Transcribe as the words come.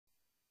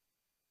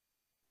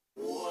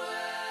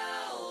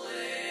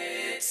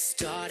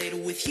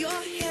with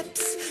your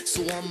hips.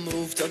 So I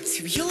moved up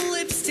to your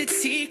lips to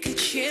take a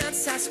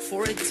chance, ask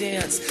for a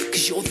dance.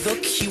 Cause you're the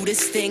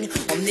cutest thing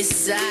on this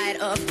side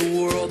of the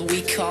world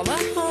we call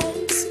our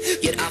homes.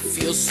 Yet I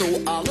feel so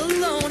all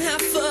alone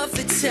half of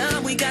the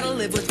time. We gotta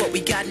live with what we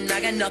got and I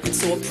got nothing.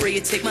 So I pray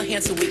you take my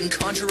hand so we can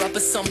conjure up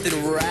a something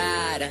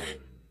right.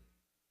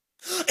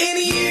 And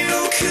you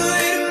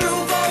could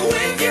move on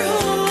with your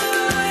whole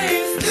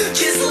life,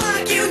 just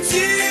like you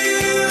do,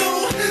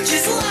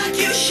 just like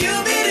you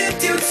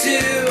shoobedoobedoo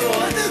too.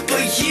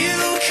 But you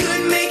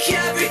could make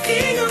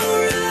everything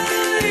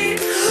alright,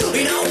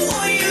 and I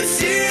want you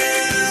to,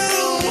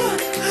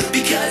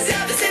 because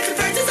ever since the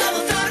first time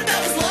all I thought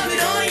about was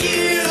loving on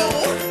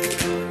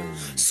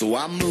you. So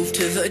I moved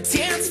to the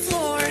dance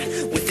floor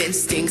with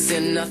instincts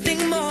and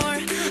nothing more.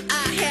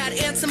 I had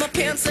ants in my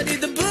pants, I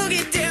did the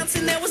boogie dance,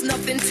 and there was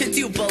nothing to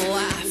do but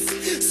laugh.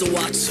 So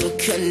I took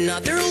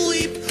another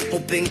leap,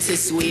 hoping to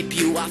sweep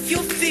you off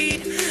your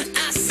feet.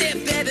 I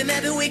said, baby,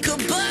 maybe we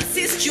could bust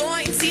this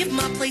joint, see if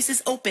my place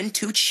is open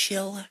to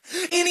chill.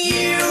 And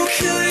you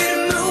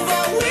could move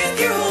on with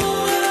your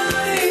whole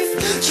life,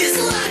 just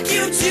like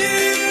you do,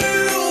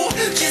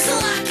 just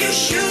like you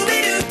should be.